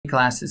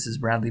class, this is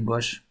Bradley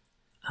Bush.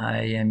 I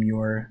am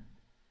your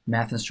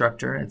math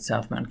instructor at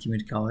South Mountain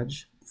Community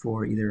College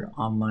for either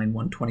online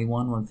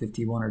 121,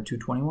 151, or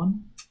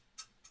 221.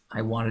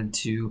 I wanted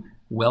to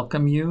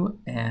welcome you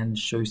and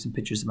show you some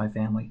pictures of my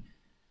family.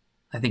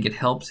 I think it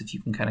helps if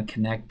you can kind of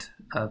connect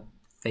a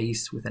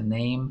face with a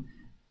name,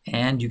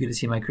 and you get to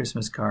see my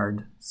Christmas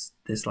card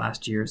this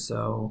last year,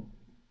 so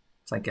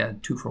it's like a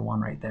 2-for-1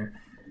 right there.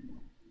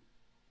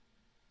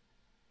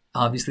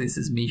 Obviously, this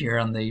is me here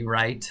on the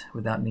right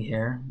without any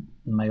hair.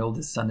 My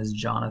oldest son is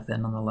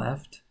Jonathan on the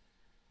left.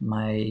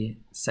 My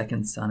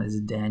second son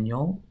is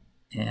Daniel.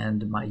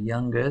 And my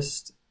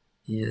youngest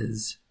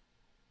is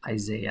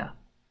Isaiah.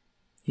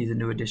 He's a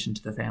new addition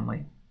to the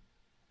family.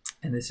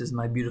 And this is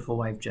my beautiful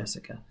wife,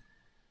 Jessica.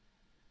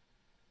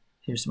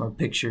 Here's some more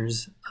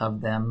pictures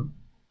of them.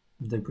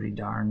 They're pretty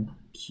darn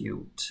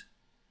cute.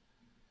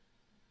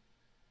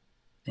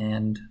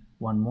 And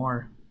one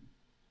more.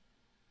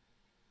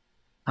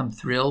 I'm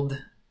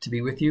thrilled to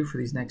be with you for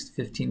these next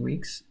 15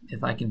 weeks.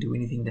 If I can do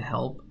anything to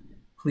help,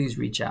 please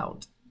reach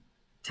out.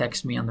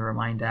 Text me on the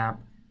Remind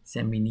app,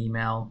 send me an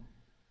email.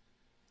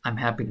 I'm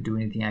happy to do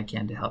anything I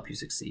can to help you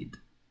succeed,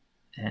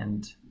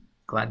 and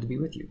glad to be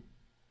with you.